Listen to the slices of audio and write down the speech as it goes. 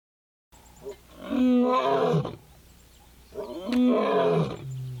Hey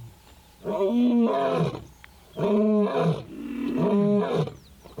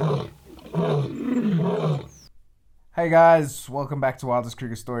guys, welcome back to Wildest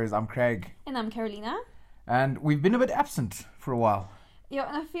Kruger Stories. I'm Craig. And I'm Karolina. And we've been a bit absent for a while. Yeah,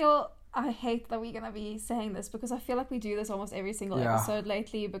 and I hate that we're gonna be saying this because I feel like we do this almost every single episode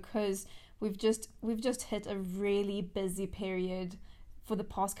lately because we've just hit a really busy period for the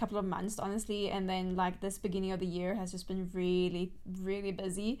past couple of months, honestly, and then like this beginning of the year has just been really, really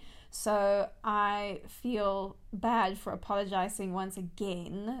busy. So I feel bad for apologizing once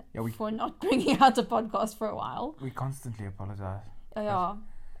again for not bringing out a podcast for a while. We constantly apologize. Yeah.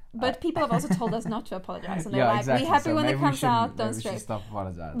 But people have also told us not to apologize. And they're exactly. we're happy so when it comes out, don't stress. Stop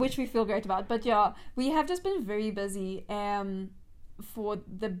apologizing. Which we feel great about. But yeah, we have just been very busy for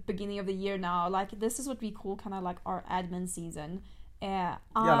the beginning of the year now. Like, this is what we call kind of like our admin season.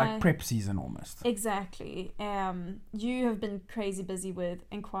 Like prep season almost. Exactly. You have been crazy busy with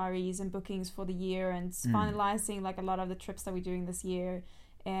inquiries and bookings for the year and finalizing like a lot of the trips that we're doing this year,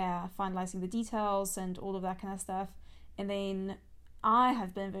 finalizing the details and all of that kind of stuff. And then I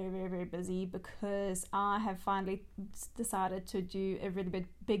have been very, very, very busy because I have finally decided to do a really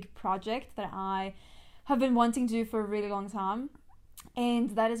big project that I have been wanting to do for a really long time.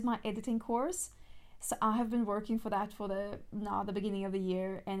 And that is my editing course. So I have been working for that for the beginning of the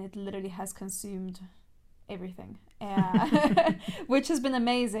year, and it literally has consumed everything, which has been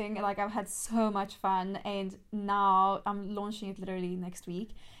amazing. Like, I've had so much fun, and now I'm launching it literally next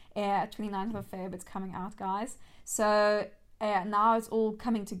week. 29th of Feb, it's coming out, guys. So now it's all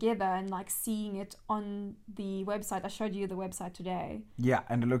coming together and like seeing it on the website. I showed you the website today. Yeah,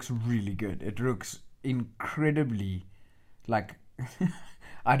 and it looks really good. It looks incredibly like...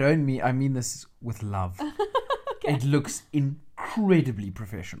 I mean this with love. Okay. It looks incredibly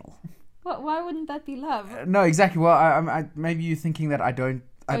professional. Why wouldn't that be love? No, exactly. Well, I maybe you're thinking that I don't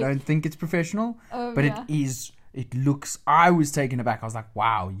think it's professional, but it is. It looks. I was taken aback. I was like,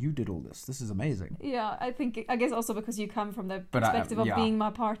 "Wow, you did all this. This is amazing." Yeah, I guess also because you come from the perspective of being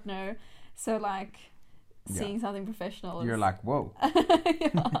my partner, so like seeing something professional. You're like, "Whoa."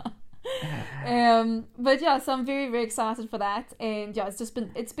 But yeah, so I'm very, very excited for that, and yeah,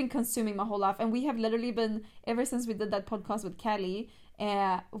 it's been consuming my whole life, and we have literally been, ever since we did that podcast with Kelly,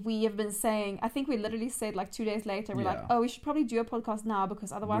 we have been saying, I think we literally said like 2 days later, we're like, oh, we should probably do a podcast now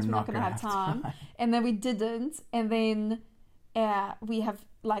because otherwise we're not going to have time. And then we didn't, and then we have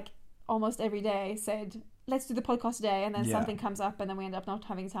like almost every day said, let's do the podcast today, and then something comes up, and then we end up not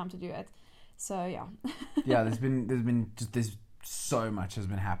having time to do it. So yeah. Yeah, there's so much has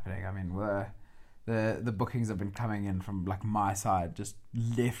been happening. I mean, the bookings have been coming in from like my side, just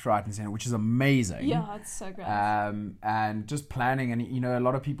left, right, and center, which is amazing. Yeah, it's so great. And just planning, and a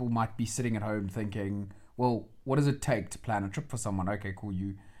lot of people might be sitting at home thinking, well, what does it take to plan a trip for someone? Okay, cool.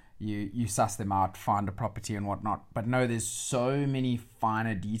 You suss them out, find a property and whatnot. But no, there's so many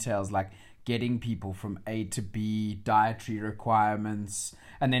finer details, like getting people from A to B, dietary requirements,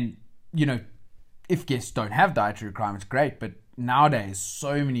 and then if guests don't have dietary requirements, great, but nowadays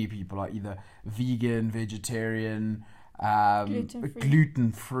so many people are either vegan, vegetarian,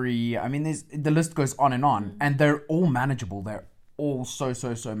 gluten-free. I mean, the list goes on, and they're all manageable. They're all so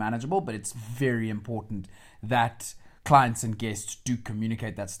manageable, but it's very important that clients and guests do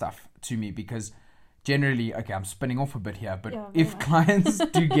communicate that stuff to me, because generally, okay, I'm spinning off a bit here, but if clients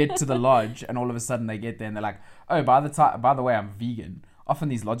do get to the lodge and all of a sudden they get there and they're like, oh, by the way, I'm vegan. Often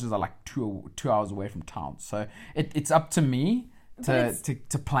these lodges are like 2 hours away from town. So it's up to me to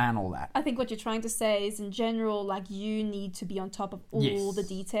plan all that. I think what you're trying to say is, in general, like, you need to be on top of all the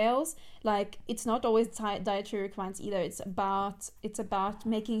details. Like, it's not always dietary requirements either. It's about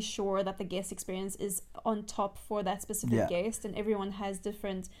making sure that the guest experience is on top for that specific guest, and everyone has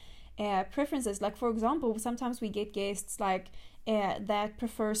different preferences. Like, for example, sometimes we get guests like that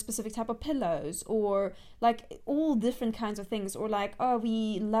prefer specific type of pillows, or like all different kinds of things, or like, oh,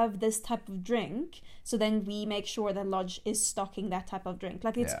 we love this type of drink, so then we make sure the lodge is stocking that type of drink.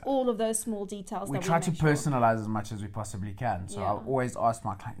 Like, it's all of those small details we try to personalize as much as we possibly can. So I'll always ask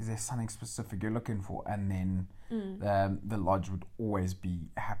my client, is there something specific you're looking for? And then the lodge would always be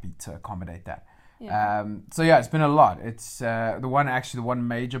happy to accommodate that. So it's been a lot. It's the one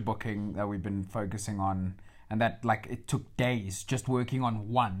major booking that we've been focusing on, and that, like, it took days just working on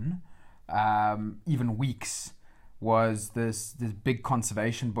one, even weeks, was this big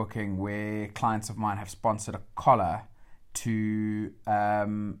conservation booking where clients of mine have sponsored a collar to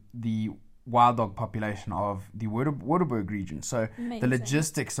the wild dog population of the Waterberg region. So the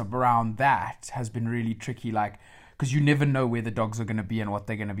logistics around that has been really tricky, like, because you never know where the dogs are going to be and what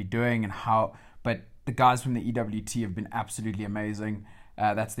they're going to be doing and how. But the guys from the EWT have been absolutely amazing.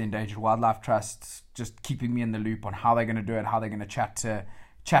 That's the Endangered Wildlife Trust, just keeping me in the loop on how they're going to do it, how they're going to chat to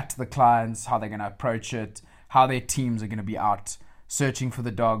the clients, how they're going to approach it, how their teams are going to be out searching for the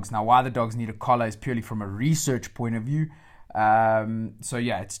dogs. Now, why the dogs need a collar is purely from a research point of view. So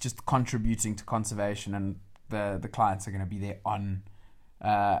yeah, it's just contributing to conservation, and the clients are going to be there on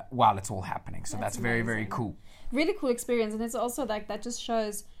while it's all happening. So that's very, very cool. Really cool experience. And it's also like that just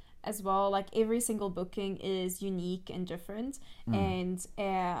shows as well, like every single booking is unique and different, and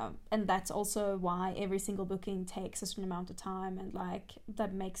that's also why every single booking takes a certain amount of time, and like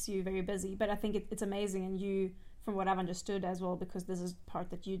that makes you very busy. But I think it's amazing, and you, from what I've understood as well, because this is the part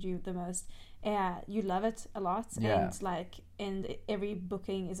that you do the most, you love it a lot, and every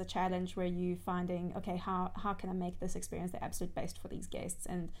booking is a challenge where you finding, okay, how can I make this experience the absolute best for these guests?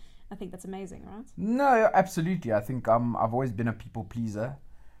 And I think that's amazing, right? No, absolutely. I think I've always been a people pleaser.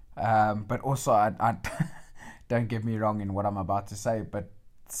 But also, I don't get me wrong in what I'm about to say, but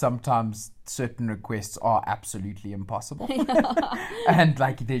sometimes certain requests are absolutely impossible. And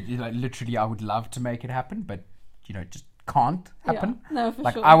like literally, I would love to make it happen, but just can't happen. Yeah, no,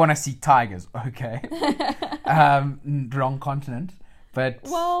 for sure. I want to see tigers. Okay, wrong continent, but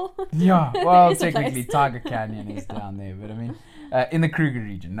technically Tiger Canyon is down there, but I mean, in the Kruger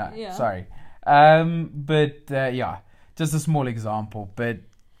region. No, sorry. Just a small example,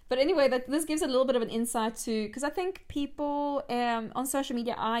 But anyway, this gives a little bit of an insight to, because I think people on social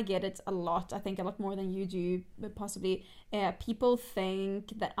media, I get it a lot. I think a lot more than you do, but possibly. People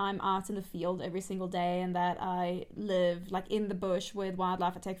think that I'm out in the field every single day and that I live like in the bush with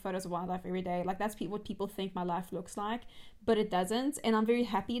wildlife. I take photos of wildlife every day. Like that's what people think my life looks like, but it doesn't. And I'm very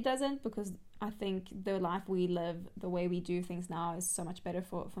happy it doesn't, because I think the life we live, the way we do things now, is so much better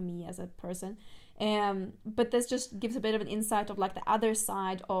for me as a person. But this just gives a bit of an insight of like the other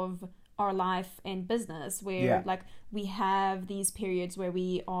side of our life and business, where like we have these periods where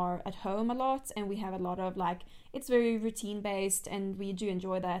we are at home a lot, and we have a lot of like, it's very routine based, and we do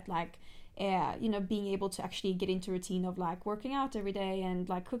enjoy that, like being able to actually get into routine of like working out every day and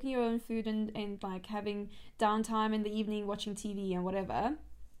like cooking your own food and like having downtime in the evening watching TV and whatever.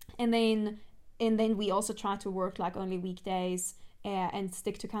 And then we also try to work like only weekdays and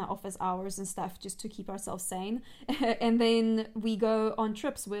stick to kind of office hours and stuff, just to keep ourselves sane. And then we go on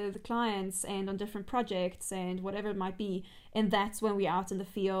trips with clients and on different projects and whatever it might be. And that's when we're out in the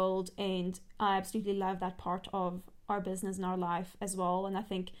field. And I absolutely love that part of our business and our life as well. And I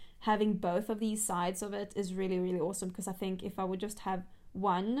think having both of these sides of it is really, really awesome, because I think if I would just have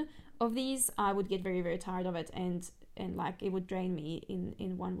one of these, I would get very, very tired of it, and like it would drain me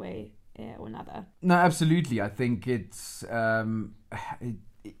in one way or another. No, absolutely. I think it's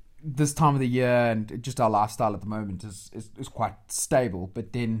this time of the year, and just our lifestyle at the moment is quite stable.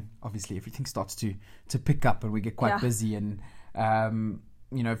 But then obviously everything starts to pick up, and we get quite busy. And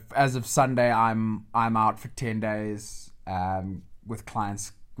as of Sunday, I'm out for 10 days with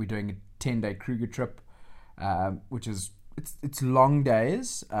clients. We're doing a 10-day Kruger trip, which is it's long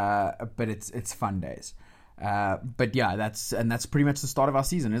days, but it's fun days. But yeah, that's pretty much the start of our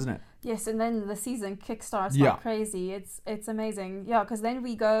season, isn't it? Yes, and then the season kickstarts like crazy. It's amazing. Yeah, because then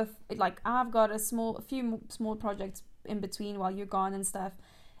we go like I've got a few small projects in between while you're gone and stuff,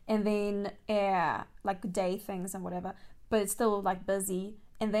 and then like day things and whatever. But it's still like busy.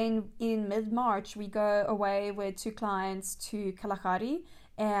 And then in mid-March we go away with 2 clients to Kalahari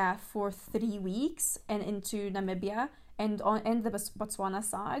for 3 weeks, and into Namibia and the Botswana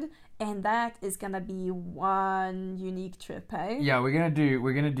side, and that is gonna be one unique trip, hey? Yeah, we're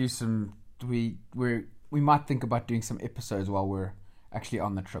gonna do some. We might think about doing some episodes while we're actually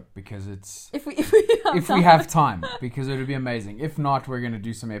on the trip, because it's if we have time, because it'll be amazing. If not, we're gonna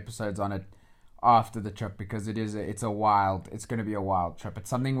do some episodes on it after the trip, because it's gonna be a wild trip. It's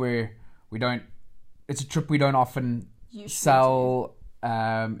something where it's a trip we don't often sell.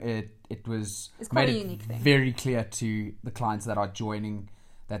 It's made it very clear to the clients that are joining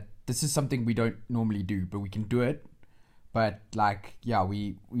that this is something we don't normally do, but we can do it. But like, yeah,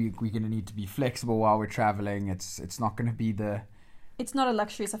 we're gonna need to be flexible while we're traveling. It's not gonna be it's not a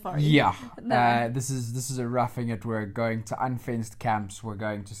luxury safari. Yeah. No. This is a roughing it. We're going to unfenced camps. We're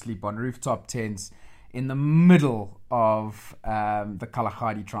going to sleep on rooftop tents in the middle of the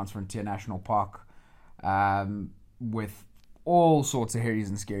Kalahari Transfrontier National Park, with all sorts of hairies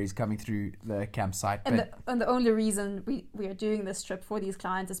and scaries coming through the campsite. And the only reason we are doing this trip for these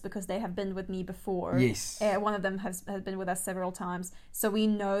clients is because they have been with me before. Yes. One of them has been with us several times. So we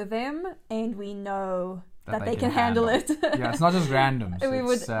know them, and we know that they can handle it. Yeah, it's not just random. we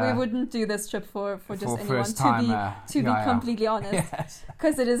wouldn't do this trip for just anyone to be completely honest,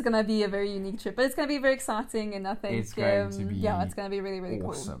 because it is gonna be a very unique trip, but it's gonna be very exciting, and I think it's going to be it's gonna be really, really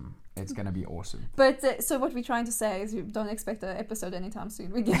awesome. Cool. It's gonna be awesome. But so what we're trying to say is, you don't expect an episode anytime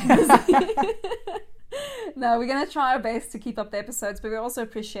soon. We're getting busy. No, we're gonna try our best to keep up the episodes, but we also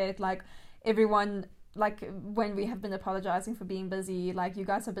appreciate like everyone. Like when we have been apologizing for being busy, like you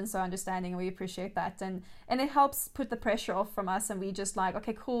guys have been so understanding, and we appreciate that, and it helps put the pressure off from us, and we just like,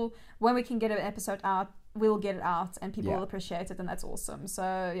 okay, cool, when we can get an episode out, we'll get it out, and people will appreciate it, and that's awesome. So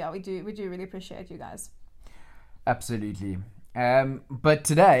yeah, we do really appreciate you guys. Absolutely. But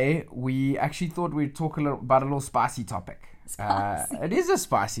today we actually thought we'd talk about a little spicy topic. It is a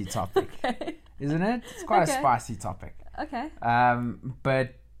spicy topic, okay. Isn't it? It's quite a spicy topic. Okay.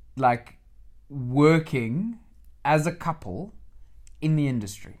 But like, working as a couple in the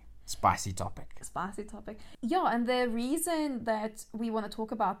industry. Spicy topic. Yeah, and the reason that we want to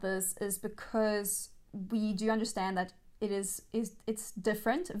talk about this is because we do understand that it's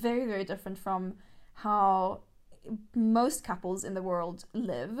different, very, very different from how most couples in the world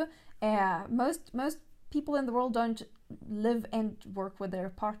live. Most people in the world don't live and work with their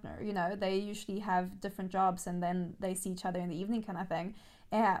partner. You know, they usually have different jobs, and then they see each other in the evening, kind of thing.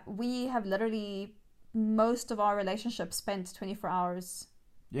 We have literally most of our relationships spent 24 hours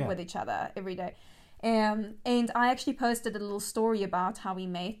with each other every day. And I actually posted a little story about how we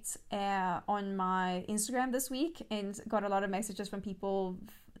met on my Instagram this week, and got a lot of messages from people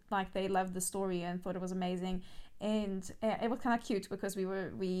like they loved the story and thought it was amazing. And it was kind of cute because we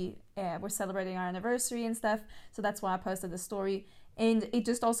were celebrating our anniversary and stuff. So that's why I posted the story. And it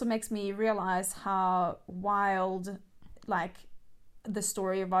just also makes me realize how wild, like, the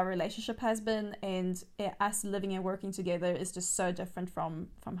story of our relationship has been, and us living and working together is just so different from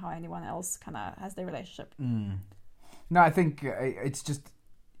how anyone else kind of has their relationship. No, I think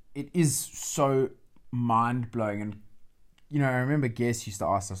it is so mind-blowing. And you know, I remember Guess used to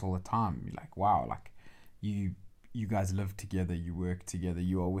ask us all the time, like, wow, like you guys live together, you work together,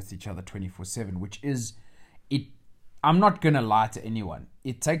 you are with each other 24/7, which is it. I'm not gonna lie to anyone,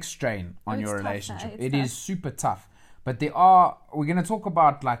 it takes strain on your relationship. It is super tough. But we're going to talk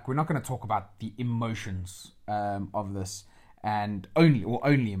about, like, we're not going to talk about the emotions of this, and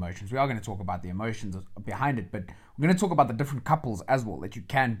only emotions. We are going to talk about the emotions behind it, but we're going to talk about the different couples as well that you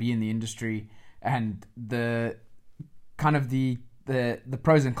can be in the industry, and the kind of the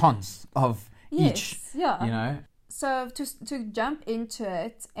pros and cons of each, you know. So to jump into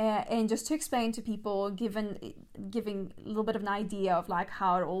it and just to explain to people, giving a little bit of an idea of like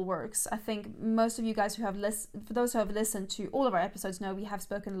how it all works. I think most of you guys for those who have listened to all of our episodes know we have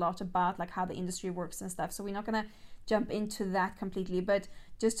spoken a lot about like how the industry works and stuff. So we're not gonna jump into that completely, but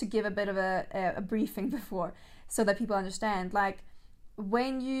just to give a bit of a briefing before, so that people understand. Like,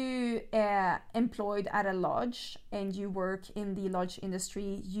 when you employed at a lodge and you work in the lodge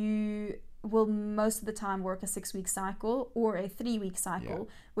industry, you will most of the time work a 6-week cycle or a 3-week cycle,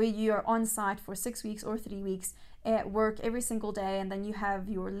 where you are on site for 6 weeks or 3 weeks, work every single day, and then you have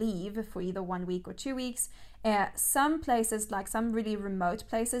your leave for either 1 week or 2 weeks. Some places, like some really remote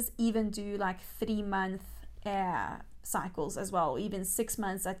places, even do like 3-month cycles as well, even 6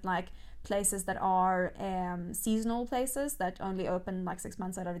 months at like places that are seasonal places that only open like 6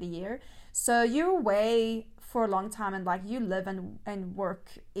 months out of the year. So you're away for a long time, and like you live and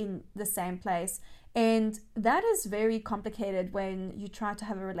work in the same place, and that is very complicated when you try to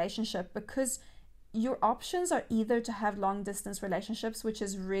have a relationship, because your options are either to have long distance relationships, which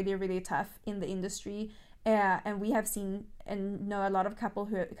is really, really tough in the industry, and we have seen and know a lot of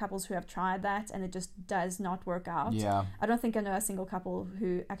couples who have tried that, and it just does not work out. I don't think I know a single couple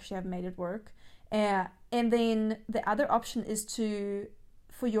who actually have made it work. And then the other option is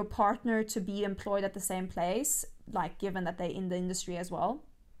for your partner to be employed at the same place, like given that they're in the industry as well.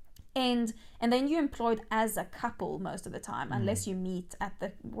 And then you're employed as a couple most of the time, unless you meet at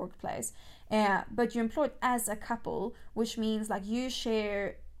the workplace. But you're employed as a couple, which means like you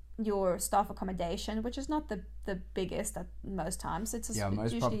share your staff accommodation, which is not the biggest at most times. It's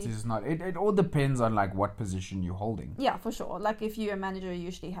most properties is not. It all depends on like what position you're holding. Yeah, for sure. Like if you're a manager, you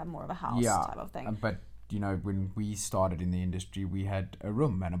usually have more of a house type of thing. But you know, when we started in the industry, we had a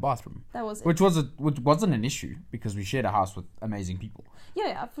room and a bathroom. That was it. Which wasn't an issue, because we shared a house with amazing people.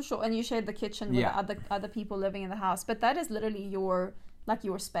 Yeah, for sure. And you shared the kitchen with the other people living in the house. But that is literally your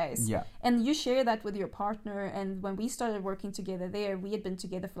space. Yeah. And you share that with your partner. And when we started working together there, we had been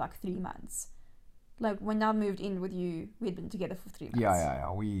together for like 3 months. like when I moved in with you, we'd been together for 3 months.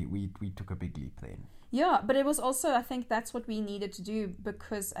 Yeah. We took a big leap then. Yeah, but it was also, I think that's what we needed to do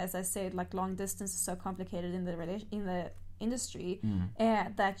because, as I said, like long distance is so complicated in the industry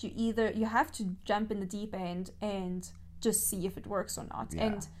that you have to jump in the deep end and just see if it works or not. Yeah.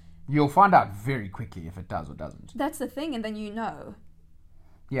 And you'll find out very quickly if it does or doesn't. That's the thing, and then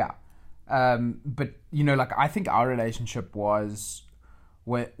Yeah. But, like, I think our relationship was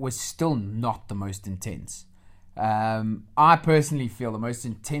still not the most intense. I personally feel the most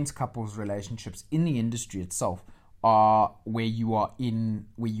intense couples relationships in the industry itself are where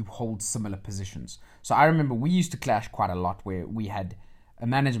you hold similar positions. So I remember we used to clash quite a lot where we had a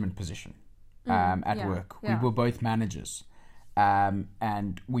management position at work. Yeah. We were both managers.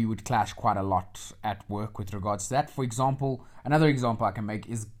 And we would clash quite a lot at work with regards to that. For example, another example I can make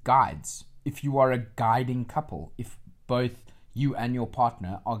is guides. If you are a guiding couple, if both you and your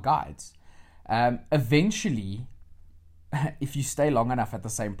partner are guides, eventually, if you stay long enough at the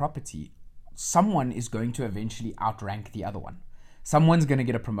same property, someone is going to eventually outrank the other one. Someone's going to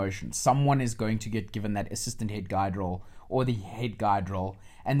get a promotion. Someone is going to get given that assistant head guide role or the head guide role.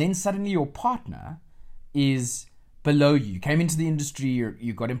 And then suddenly your partner is below you. You came into the industry,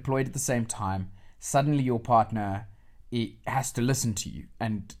 you got employed at the same time. Suddenly your partner has to listen to you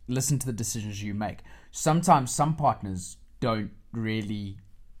and listen to the decisions you make. Sometimes some partners don't really,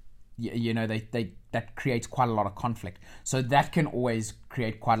 that creates quite a lot of conflict. So that can always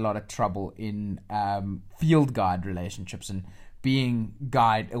create quite a lot of trouble in field guide relationships and being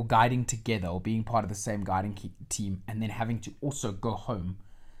guiding together or being part of the same guiding team and then having to also go home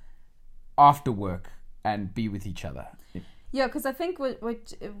after work and be with each other. Yeah, because I think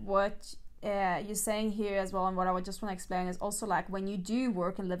what you're saying here as well, and what I would just want to explain is also like when you do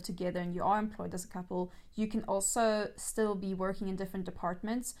work and live together and you are employed as a couple, you can also still be working in different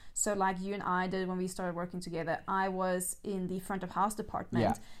departments. So like you and I did when we started working together, I was in the front of house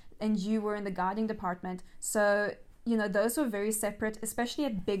department and you were in the guiding department. So, those were very separate, especially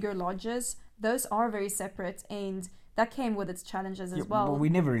at bigger lodges. Those are very separate, and that came with its challenges as well. But we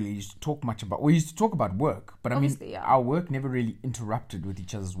never really used to talk much about... We used to talk about work, but obviously, our work never really interrupted with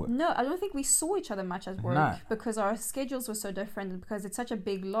each other's work. No, I don't think we saw each other much at work because our schedules were so different, and because it's such a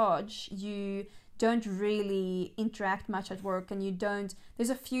big lodge, you don't really interact much at work, and you don't...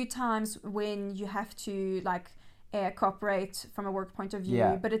 There's a few times when you have to, cooperate from a work point of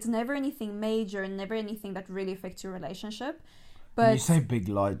view, but it's never anything major and never anything that really affects your relationship. But when you say big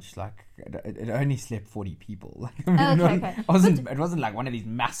lodge, it only slept 40 people. It wasn't like one of these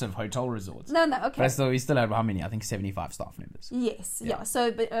massive hotel resorts. No, okay. But we still had how many? I think 75 staff members. Yes, yeah. So,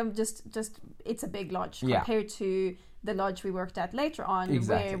 but just it's a big lodge compared to the lodge we worked at later on,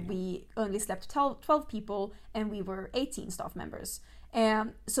 where we only slept 12 people and we were 18 staff members.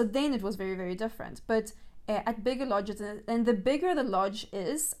 So then it was very, very different. But at bigger lodges, and the bigger the lodge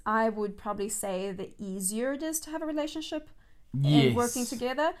is, I would probably say the easier it is to have a relationship. And working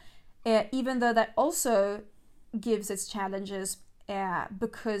together, even though that also gives its challenges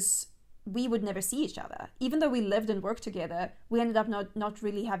because we would never see each other. Even though we lived and worked together, we ended up not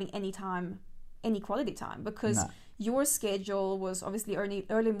really having any quality time, because your schedule was obviously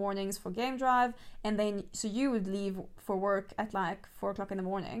early mornings for game drive, and then so you would leave for work at 4:00 in the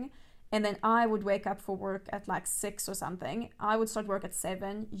morning. And then I would wake up for work at 6 or something. I would start work at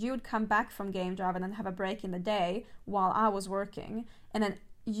 7. You would come back from game drive and then have a break in the day while I was working. And then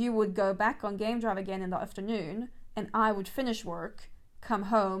you would go back on game drive again in the afternoon. And I would finish work, come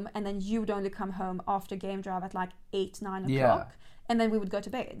home. And then you would only come home after game drive at 8, 9 o'clock. And then we would go to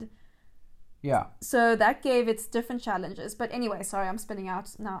bed. Yeah. So that gave its different challenges. But anyway, sorry, I'm spinning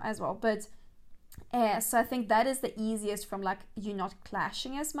out now as well. But... so I think that is the easiest from you not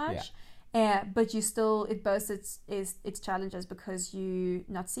clashing as much, but you still, it boasts its challenges because you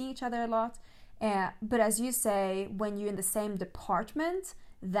not see each other a lot. But as you say, when you're in the same department,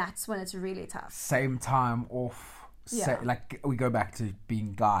 that's when it's really tough. Same time off. We go back to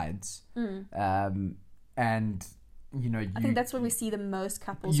being guides, and I think that's where we see the most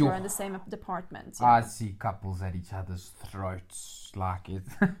couples who are in the same department. I see couples at each other's throats it.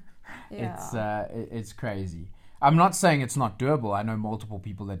 It's crazy. I'm not saying it's not doable. I know multiple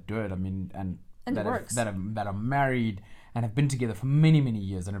people that do it. I mean, and that it works. That are married and have been together for many, many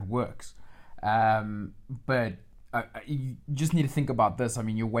years, and it works. But you just need to think about this. I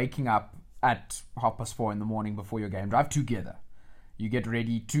mean, you're waking up at 4:30 in the morning before your game drive together. You get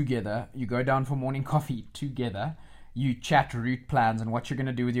ready together. You go down for morning coffee together. You chat route plans and what you're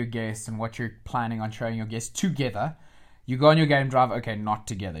going to do with your guests and what you're planning on showing your guests together. You go on your game drive, okay, not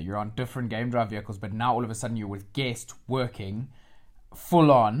together. You're on different game drive vehicles, but now all of a sudden you're with guests working full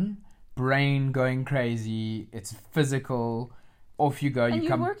on brain going crazy. It's physical. Off you go. And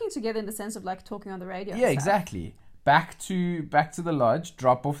you're working together in the sense of like talking on the radio. Yeah, exactly. Back to the lodge.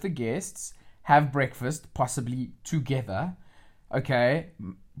 Drop off the guests. Have breakfast, possibly together. Okay.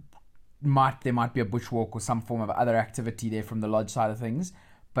 There might be a bushwalk or some form of other activity there from the lodge side of things,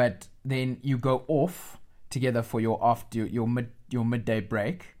 but then you go off together for your midday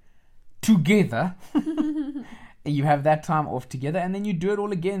break together. You have that time off together, and then you do it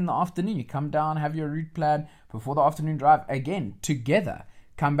all again in the afternoon. You come down, have your route plan before the afternoon drive again together.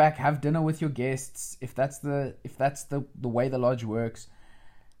 Come back, have dinner with your guests if that's the way the lodge works,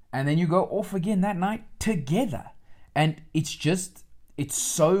 and then you go off again that night together. And it's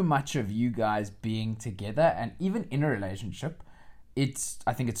so much of you guys being together, and even in a relationship,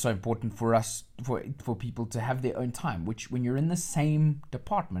 I think it's so important for us for people to have their own time. Which when you're in the same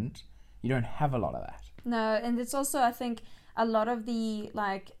department, you don't have a lot of that. No, and it's also, I think, a lot of the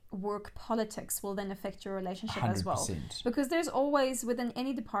like work politics will then affect your relationship 100%. As well. Because there's always, within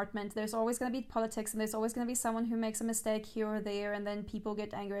any department, there's always going to be politics, and there's always going to be someone who makes a mistake here or there, and then people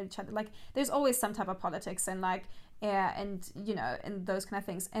get angry at each other. Like, there's always some type of politics and like, and you know, and those kind of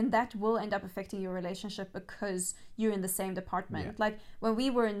things. And that will end up affecting your relationship because you're in the same department. Yeah. Like, when we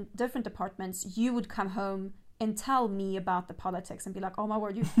were in different departments, you would come home and tell me about the politics and be like, oh my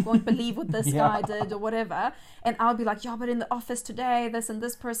word, you won't believe what this guy did or whatever. And I'll be like, yeah, but in the office today, this and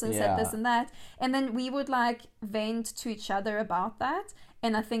this person said this and that. And then we would like vent to each other about that.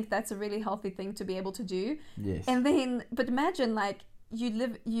 And I think that's a really healthy thing to be able to do. Yes. And then, but imagine like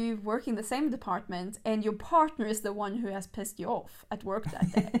you work in the same department and your partner is the one who has pissed you off at work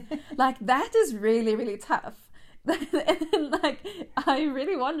that day. Like, that is really, really tough. And like, I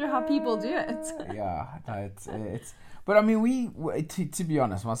really wonder how people do it. It's but I mean, we to be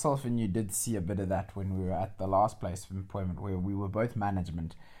honest, myself and you did see a bit of that when we were at the last place of employment, where we were both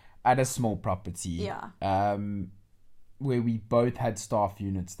management at a small property, where we both had staff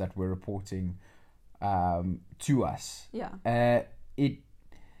units that were reporting to us.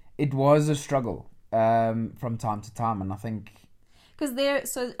 It was a struggle from time to time, and I think because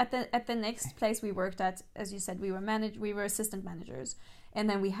at the next place we worked at, as you said, we were assistant managers, and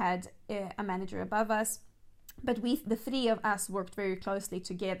then we had a manager above us, but the three of us worked very closely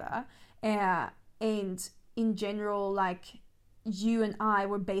together, and in general, like, you and I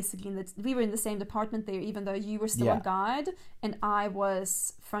were basically we were in the same department there, even though you were still a guide and I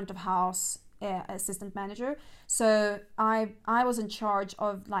was front of house assistant manager. So I was in charge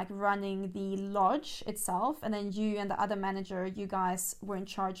of like running the lodge itself, and then you and the other manager, you guys were in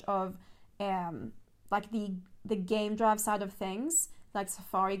charge of like the game drive side of things, like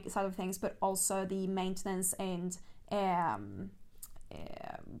safari side of things, but also the maintenance and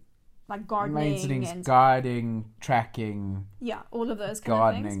like gardening and guiding, tracking, all of those kind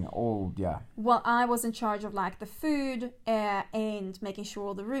gardening, of things. Well, I was in charge of like the food and making sure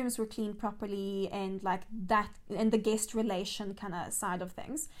all the rooms were cleaned properly, and like that, and the guest relation kind of side of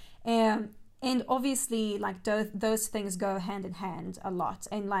things. And obviously, like those things go hand in hand a lot.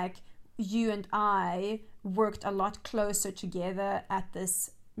 And like you and I worked a lot closer together at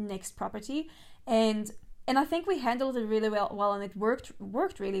this next property, and I think we handled it really well, and it worked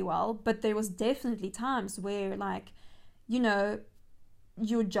really well. But there was definitely times where, like, you know,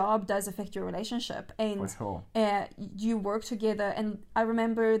 your job does affect your relationship, and you work together. And I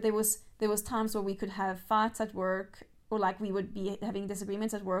remember there was times where we could have fights at work, or like we would be having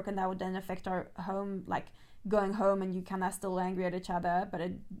disagreements at work, and that would then affect our home, like going home and you kind of still angry at each other, but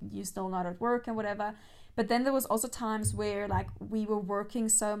you're still not at work and whatever. But then there was also times where like we were working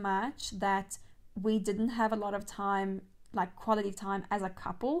so much that we didn't have a lot of time, like quality time as a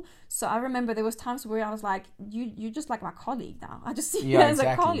couple. So I remember there was times where I was like, you're just like my colleague now. I just see you as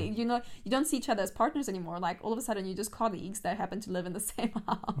a colleague. You know, you don't see each other as partners anymore. Like all of a sudden you're just colleagues that happen to live in the same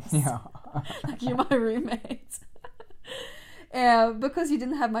house. Like you're my roommate. Because you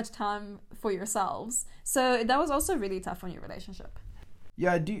didn't have much time for yourselves. So that was also really tough on your relationship.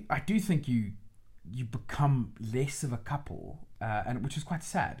 Yeah, I do think you become less of a couple, and which is quite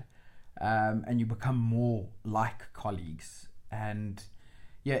sad. And you become more like colleagues, and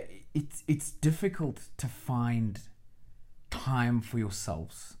it's difficult to find time for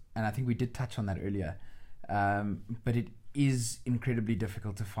yourselves, and I think we did touch on that earlier, but it is incredibly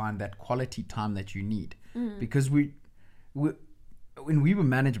difficult to find that quality time that you need, because when we were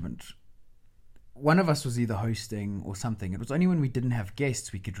management, one of us was either hosting or something. It was only when we didn't have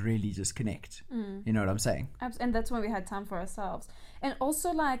guests we could really just connect. You know what I'm saying? And that's when we had time for ourselves. And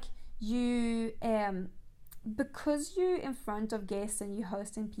also, like, you because you're in front of guests and you're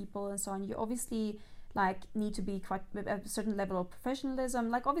hosting people and so on, you obviously like need to be quite a certain level of professionalism.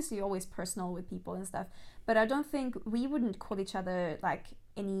 Like obviously always personal with people and stuff, but I don't think we wouldn't call each other like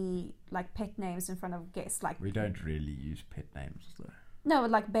any like pet names in front of guests. Like we don't really use pet names though. No,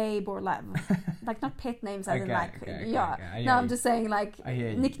 like babe or love, like not pet names as in like okay. No, I'm just saying like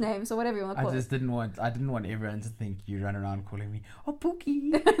nicknames you. or whatever you want to call it. I didn't want everyone to think you run around calling me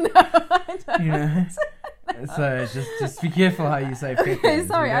Pookie. No, I don't. You know. So just be careful how you say pet names.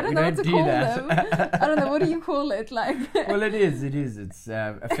 Sorry, I don't know what to call them. I don't know, what do you call it? Like. Well, it is. It's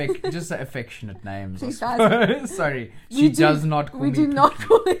just affectionate names. Please, guys. Sorry, she does not call me. We do Pookie. not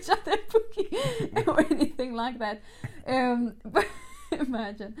call each other Pookie or anything like that. But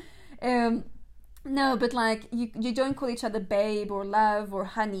imagine. No, but like you don't call each other babe or love or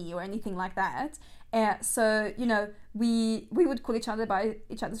honey or anything like that. So you know, we would call each other by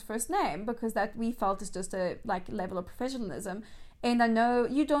each other's first name because that we felt is just a like level of professionalism. And I know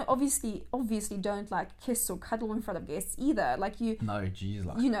you don't obviously don't like kiss or cuddle in front of guests either. Like you. No, geez,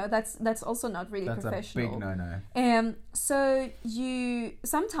 like. You know that's also not really professional. That's a big no. So you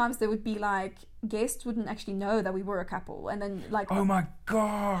sometimes there would be like guests wouldn't actually know that we were a couple, and then like. Oh my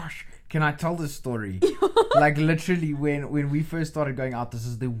gosh! Can I tell this story? Like literally, when we first started going out, this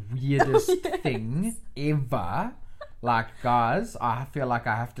is the weirdest thing ever. Like guys, I feel like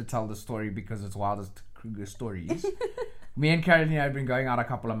I have to tell the story because it's wildest Kruger stories. Me and Karolina had been going out a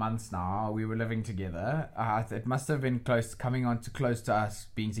couple of months now. We were living together. It must have been close to us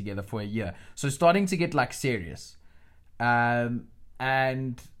being together for a year. So starting to get like serious. And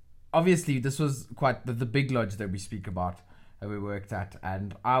obviously this was quite the big lodge that we speak about that we worked at.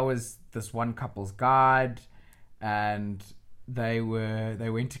 And I was this one couple's guide, and they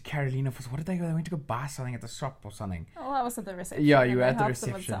went to Karolina for what did they go? They went to go buy something at the shop or something. Oh, I was at the reception. Yeah, you were at the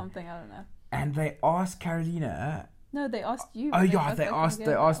reception. Them with something, I don't know. And they asked Karolina. No, they asked you. Oh yeah, they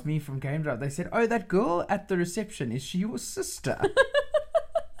asked me from Game Drive. They said, "Oh, that girl at the reception, is she your sister?"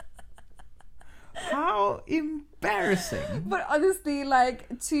 How embarrassing! But honestly,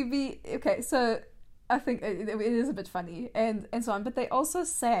 like to be okay, so I think it is a bit funny and so on. But they also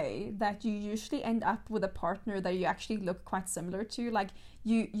say that you usually end up with a partner that you actually look quite similar to. Like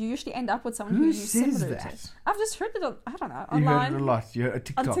you usually end up with someone who you're similar to. I've just heard it. I don't know. Online. You heard it a lot. You're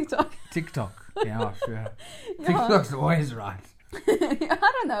TikTok. On TikTok. Yeah, sure. TikTok's always right. I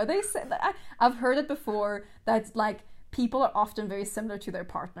don't know. They said that I've heard it before. That like people are often very similar to their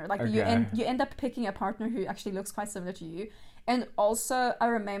partner. Like you end up picking a partner who actually looks quite similar to you. And also, I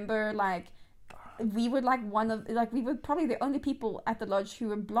remember like. We were like we were probably the only people at the lodge who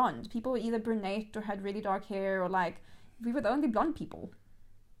were blonde. People were either brunette or had really dark hair, or like we were the only blonde people.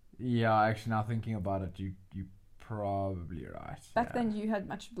 Yeah, actually, now thinking about it, you probably right. Back then, you had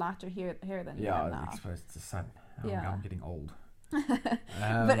much lighter hair than you have now. I was exposed to the sun. I'm getting old.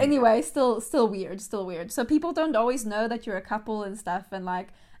 But anyway, still weird. So people don't always know that you're a couple and stuff, and like.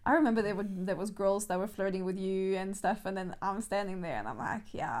 I remember there was girls that were flirting with you and stuff, and then I'm standing there and I'm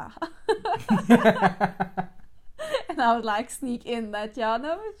like, yeah. And I would like sneak in that,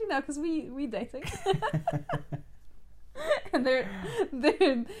 because we dating. And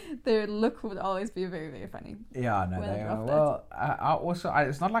their look would always be very, very funny. Yeah, no, they are. Well, I also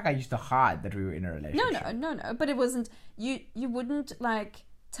it's not like I used to hide that we were in a relationship. No. But it wasn't. You wouldn't like.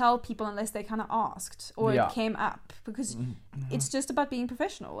 Tell people unless they kind of asked or it came up because it's just about being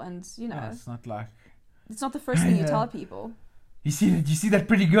professional and it's not like it's not the first thing you tell people. You see that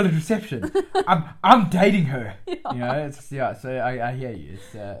pretty girl at reception. I'm dating her. So I hear you.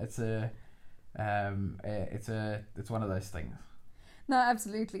 It's one of those things. No,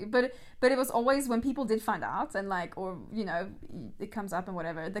 absolutely. But it was always when people did find out and like or it comes up and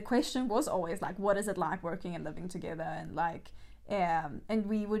whatever. The question was always like, what is it like working and living together and like. And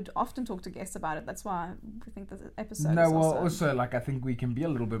we would often talk to guests about it. That's why we think this episode. No, well, also like I think we can be a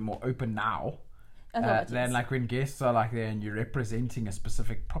little bit more open now than like when guests are like there and you're representing a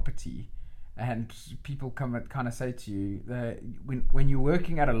specific property, and people come and kind of say to you that when you're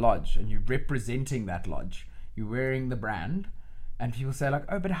working at a lodge and you're representing that lodge, you're wearing the brand, and people say like,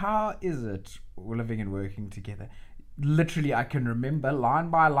 oh, but how is it living and working together? Literally, I can remember line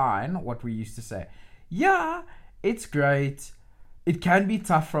by line what we used to say. Yeah, it's great. It can be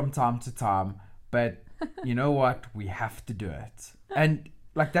tough from time to time, but you know what? We have to do it. And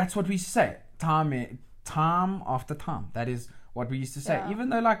like that's what we used to say. Time after time. That is what we used to say. Yeah. Even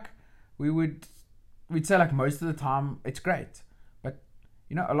though like we'd say like most of the time it's great. But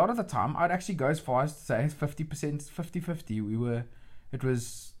a lot of the time I'd actually go as far as to say 50%, 50-50.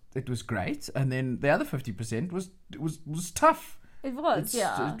 It was great, and then the other 50% was tough. It was,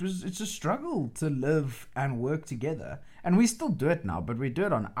 It's a struggle to live and work together. And we still do it now, but we do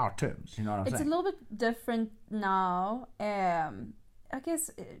it on our terms. You know what I'm saying? It's a little bit different now. I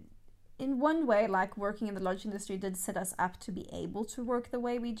guess in one way, like working in the lodge industry did set us up to be able to work the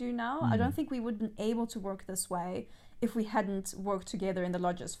way we do now. I don't think we would have been able to work this way if we hadn't worked together in the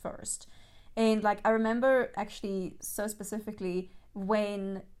lodges first. And like, I remember actually so specifically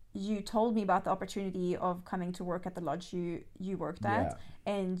when you told me about the opportunity of coming to work at the lodge you worked at,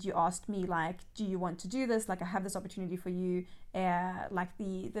 and you asked me like, do you want to do this? Like, I have this opportunity for you. Like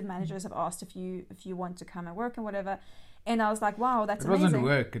the managers have asked if you want to come and work and whatever. And I was like, wow, that's amazing. It wasn't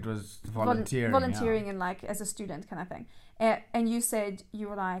work, it was volunteering. Volunteering and like as a student kind of thing. And you said, you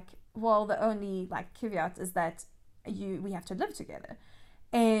were like, well, the only like caveat is that we have to live together.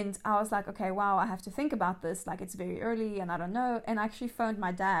 And I was like, okay, wow, I have to think about this. Like, it's very early and I don't know. And I actually phoned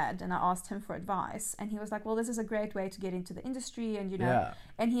my dad and I asked him for advice. And he was like, well, this is a great way to get into the industry. And, you know,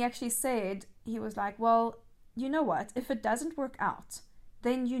 and he actually said, he was like, well, you know what? If it doesn't work out,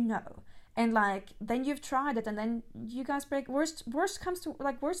 then you know. And like, then you've tried it and then you guys break. Worst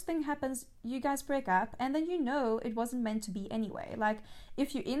thing happens, you guys break up and then you know it wasn't meant to be anyway. Like,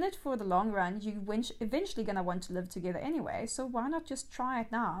 if you're in it for the long run, you eventually gonna want to live together anyway. So why not just try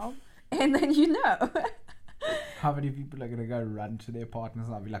it now and then you know. How many people are going to go run to their partners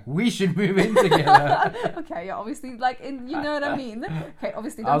and be like, we should move in together? Okay, yeah, obviously, like, you know what I mean? Okay,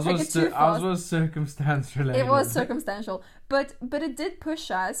 obviously, don't take it too fast. Ours was circumstance related. It was circumstantial. But it did push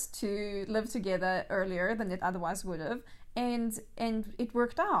us to live together earlier than it otherwise would have. And it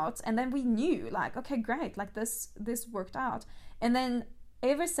worked out. And then we knew, like, okay, great, like, this worked out. And then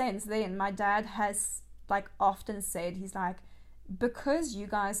ever since then, my dad has, like, often said, he's like, because you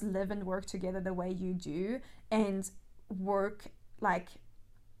guys live and work together the way you do and work like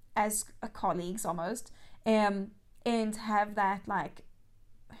as colleagues almost, and have that like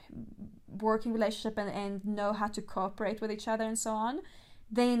working relationship and know how to cooperate with each other and so on,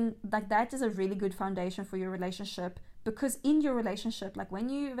 then like that is a really good foundation for your relationship. Because in your relationship, like when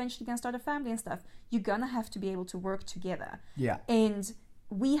you eventually gonna start a family and stuff, you're gonna have to be able to work together. Yeah. And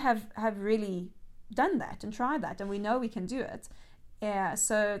we have really done that and tried that, and we know we can do it.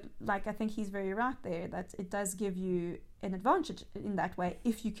 So like, I think he's very right there that it does give you an advantage in that way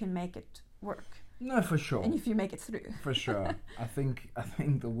if you can make it work. No, for sure. And if you make it through. For sure. I think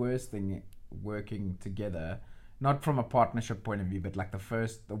the worst thing working together, not from a partnership point of view, but like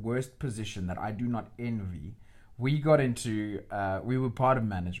the worst position that I do not envy. We got into we were part of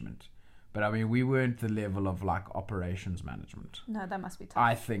management. But I mean, we weren't the level of like operations management. No, that must be tough.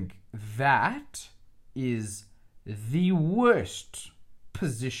 I think that is the worst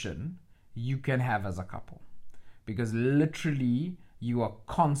position you can have as a couple, because literally you are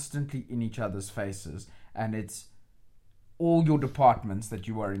constantly in each other's faces, and it's all your departments that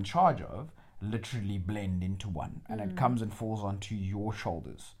you are in charge of literally blend into one, and it comes and falls onto your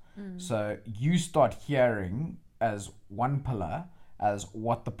shoulders. So you start hearing as one pillar as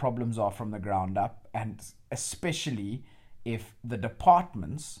what the problems are from the ground up, and especially if the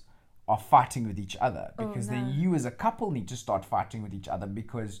departments are fighting with each other, because then you as a couple need to start fighting with each other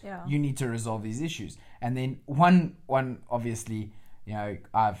because you need to resolve these issues. And then one obviously, you know,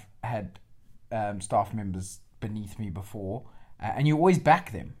 I've had staff members beneath me before, and you always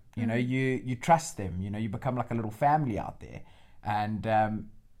back them, you know, you trust them, you know, you become like a little family out there. And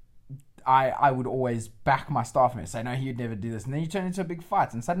I would always back my staff members, say, no, he'd never do this. And then you turn into a big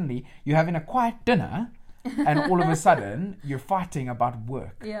fight, and suddenly you're having a quiet dinner, and all of a sudden you're fighting about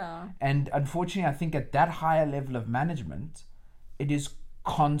work. Yeah. And unfortunately, I think at that higher level of management, it is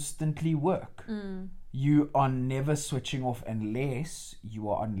constantly work. You are never switching off unless you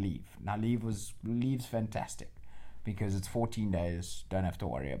are on leave. Now, leave's fantastic, because it's 14 days, don't have to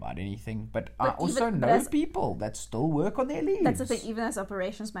worry about anything. But I also know people that still work on their leaves. That's the thing, even as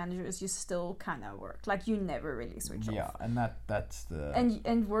operations managers, you still kind of work. Like, you never really switch off. Yeah, and that's the...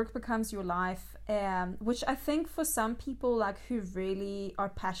 And work becomes your life, which I think for some people, like, who really are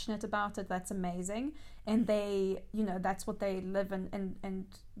passionate about it, that's amazing. And they, you know, that's what they live and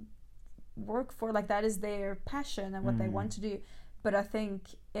work for. Like, that is their passion and what they want to do. But I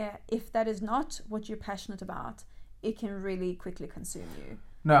think if that is not what you're passionate about, it can really quickly consume you.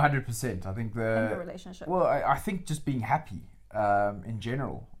 No, 100%. I think in your relationship. Well, I think just being happy in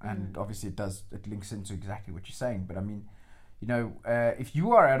general, and obviously it links into exactly what you're saying. But I mean, you know, if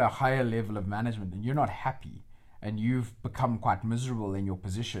you are at a higher level of management and you're not happy, and you've become quite miserable in your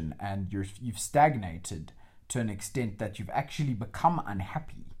position, and you've stagnated to an extent that you've actually become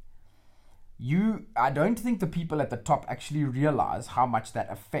unhappy, I don't think the people at the top actually realize how much that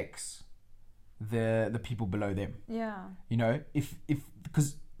affects the people below them. Yeah. You know, if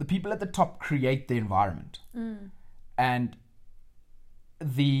because the people at the top create the environment, and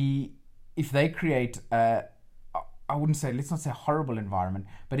if they create I wouldn't say, let's not say horrible environment,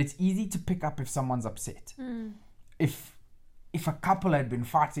 but it's easy to pick up if someone's upset. If a couple had been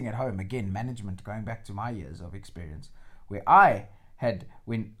fighting at home, again, management, going back to my years of experience, where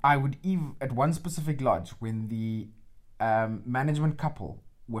when I would even at one specific lodge, when the management couple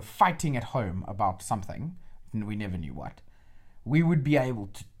were fighting at home about something, and we never knew what, we would be able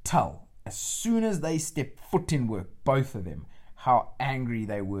to tell as soon as they stepped foot in work, both of them, how angry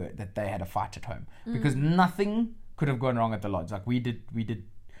they were that they had a fight at home, because nothing could have gone wrong at the lodge. Like we did.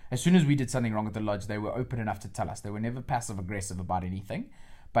 As soon as we did something wrong at the lodge, they were open enough to tell us. They were never passive aggressive about anything,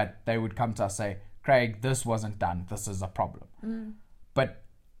 but they would come to us, say, Craig, this wasn't done. This is a problem.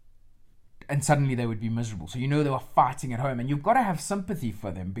 And suddenly they would be miserable. So they were fighting at home, and you've got to have sympathy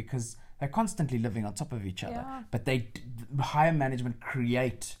for them because they're constantly living on top of each other. Yeah. But higher management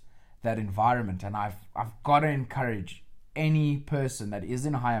create that environment, and I've got to encourage any person that is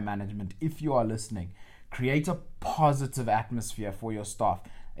in higher management, if you are listening, create a positive atmosphere for your staff.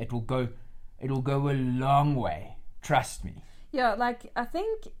 It'll go a long way. Trust me. Yeah, like I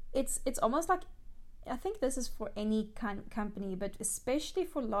think it's almost like, I think this is for any kind of company, but especially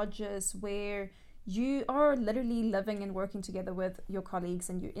for lodges where you are literally living and working together with your colleagues,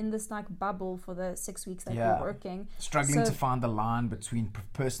 and you're in this like bubble for the 6 weeks that you're working. Struggling to find the line between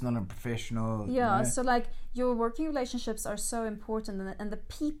personal and professional. Yeah, so like your working relationships are so important, and the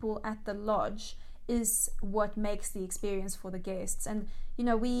people at the lodge is what makes the experience for the guests. And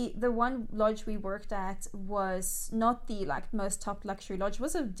the one lodge we worked at was not the like most top luxury lodge. It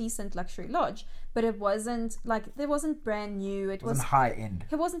was a decent luxury lodge, but it wasn't brand new. It wasn't high end.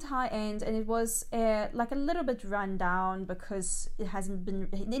 It wasn't high end, and it was like a little bit run down because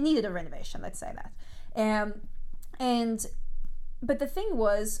it needed a renovation, let's say that. But the thing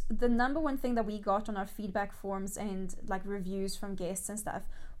was, the number one thing that we got on our feedback forms and like reviews from guests and stuff,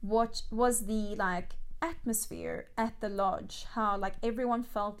 what was the like atmosphere at the lodge, how like everyone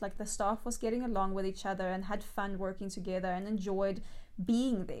felt like the staff was getting along with each other and had fun working together and enjoyed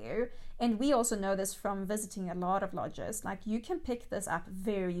being there. And we also know this from visiting a lot of lodges, like you can pick this up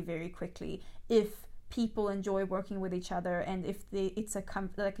very, very quickly if people enjoy working with each other, and if it's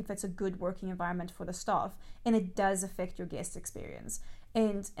a good working environment for the staff, and it does affect your guest experience.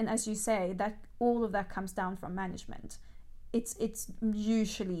 And as you say, that all of that comes down from management. It's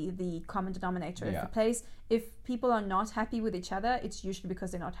usually the common denominator of the place. If people are not happy with each other, it's usually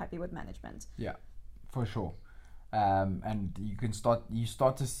because they're not happy with management. Yeah, for sure. And you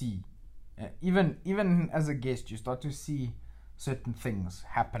start to see, even as a guest, you start to see certain things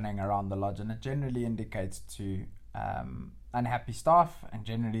happening around the lodge, and it generally indicates to unhappy staff, and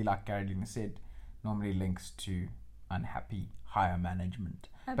generally, like Karolina said, normally links to unhappy higher management.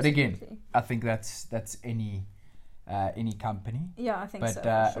 Absolutely. But again, I think that's any company. Yeah, I think so.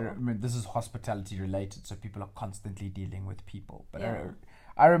 But sure. this is hospitality related, so people are constantly dealing with people. But yeah.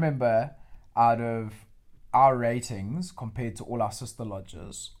 I remember, out of our ratings compared to all our sister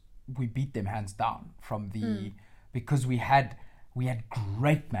lodges, we beat them hands down because we had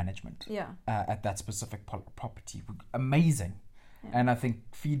great management at that specific property. Amazing. Yeah. And I think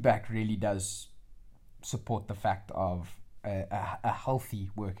feedback really does support the fact of a healthy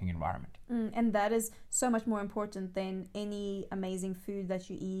working environment. And that is so much more important than any amazing food that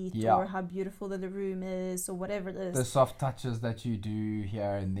you eat or how beautiful the room is or whatever it is. The soft touches that you do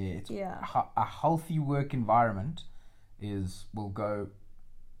here and there. A healthy work environment will go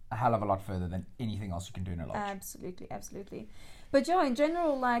a hell of a lot further than anything else you can do in a lodge. Absolutely. But in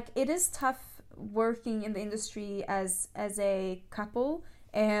general, like, it is tough working in the industry as a couple.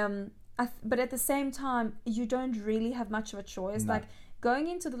 But at the same time, you don't really have much of a choice. No. Like, going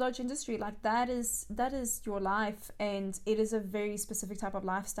into the lodge industry, like, that is your life, and it is a very specific type of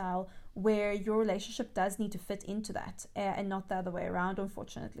lifestyle where your relationship does need to fit into that, and not the other way around,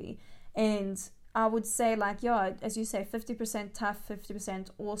 unfortunately. And I would say, like, as you say, 50% tough,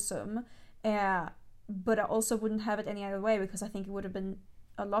 50% awesome. But I also wouldn't have it any other way, because I think it would have been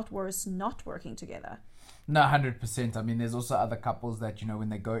a lot worse not working together. No, 100%. I mean, there's also other couples that, when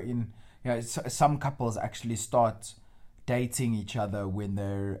they go in, some couples actually start dating each other when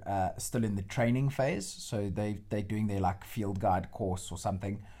they're still in the training phase. So they're doing their like field guide course or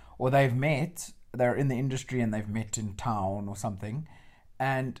something, or they're in the industry and they've met in town or something,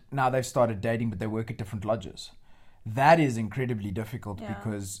 and now they've started dating, but they work at different lodges. That is incredibly difficult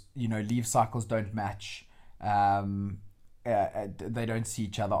because leave cycles don't match. they don't see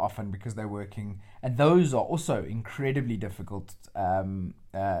each other often because they're working, and those are also incredibly difficult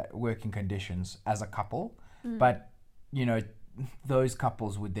working conditions as a couple. But those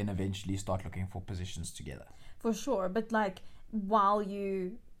couples would then eventually start looking for positions together. For sure, but like while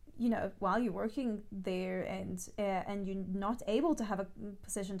you're working there and you're not able to have a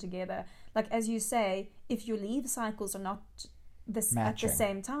position together, like as you say, if your leave cycles are not at the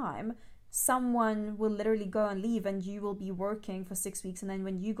same time, someone will literally go and leave and you will be working for 6 weeks, and then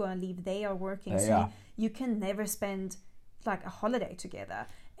when you go and leave they are working. You can never spend like a holiday together,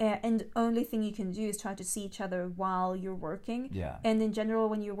 and only thing you can do is try to see each other while you're working. And in general,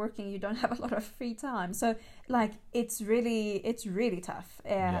 when you're working, you don't have a lot of free time, so like it's really tough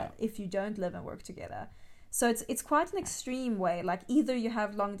if you don't live and work together. So it's quite an extreme way. Like either you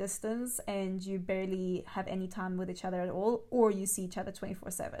have long distance and you barely have any time with each other at all, or you see each other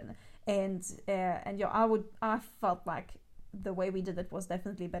 24/7. And I felt like the way we did it was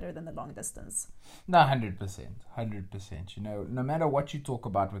definitely better than the long distance. No, 100%. No matter what you talk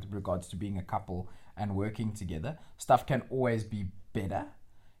about with regards to being a couple and working together, stuff can always be better.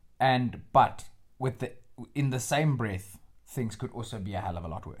 But in the same breath, things could also be a hell of a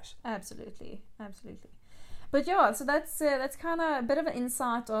lot worse. Absolutely. But yeah, so that's kind of a bit of an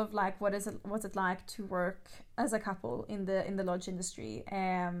insight of like what's it like to work as a couple in the lodge industry,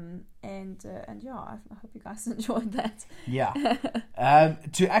 and yeah, I hope you guys enjoyed that. Yeah.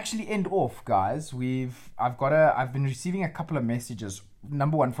 To actually end off, guys, I've been receiving a couple of messages.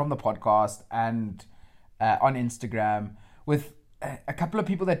 Number one, from the podcast and on Instagram, with a couple of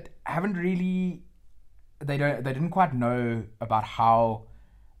people that haven't really, they didn't quite know about how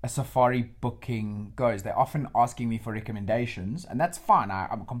a safari booking goes. They're often asking me for recommendations, and that's fine.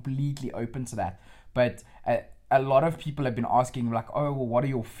 I'm completely open to that. But a lot of people have been asking like, oh, well, what are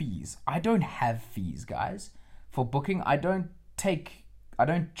your fees? I don't have fees, guys. For booking, I don't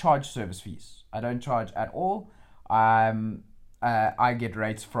charge service fees. I don't charge at all. I get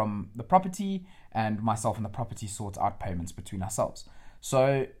rates from the property, and myself and the property sorts out payments between ourselves.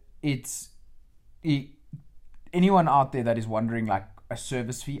 So anyone out there that is wondering like, a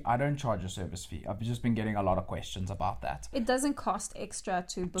service fee, I don't charge a service fee. I've just been getting a lot of questions about that. It doesn't cost extra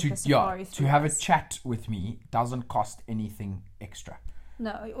to book a safari. To have a chat with me doesn't cost anything extra.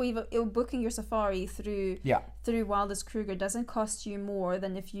 No, or even booking your safari through Wildest Kruger doesn't cost you more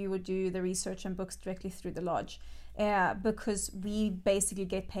than if you would do the research and books directly through the lodge. Because we basically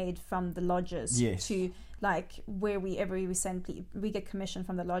get paid from the lodges to like wherever we send people, we get commission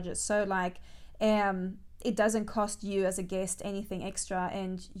from the lodges. So like it doesn't cost you as a guest anything extra,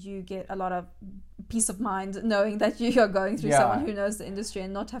 and you get a lot of peace of mind knowing that you are going through someone who knows the industry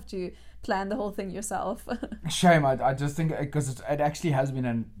and not have to plan the whole thing yourself. Shame. I just think because it actually has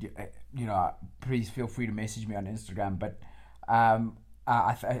been please feel free to message me on Instagram, but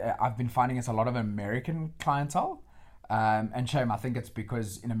I've been finding it's a lot of American clientele, and shame. I think it's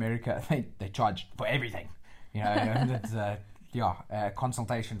because in America they charge for everything, and it's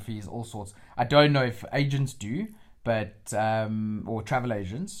consultation fees, all sorts. I don't know if agents do, but or travel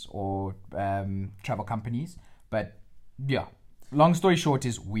agents or travel companies, but yeah. Long story short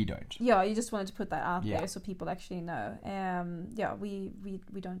is we don't. Yeah, you just wanted to put that out there so people actually know.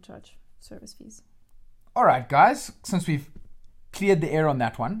 We don't charge service fees. All right, guys. Since we've cleared the air on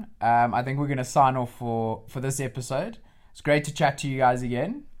that one, I think we're going to sign off for this episode. It's great to chat to you guys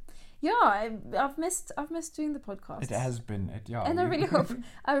again. Yeah, I've missed doing the podcast. It has been, and I really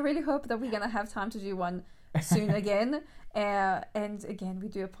hope that we're gonna have time to do one soon again. And again, we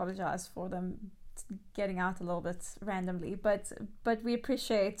do apologize for them getting out a little bit randomly, but we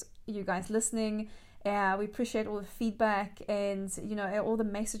appreciate you guys listening. We appreciate all the feedback and all the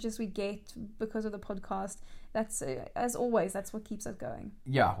messages we get because of the podcast. That's as always, that's what keeps us going.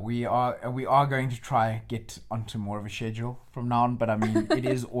 Yeah, we are going to try get onto more of a schedule from now on, but I mean it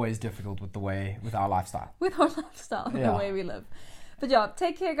is always difficult with our lifestyle. The way we live. But yeah,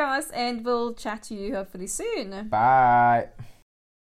 take care guys, and we'll chat to you hopefully soon. Bye.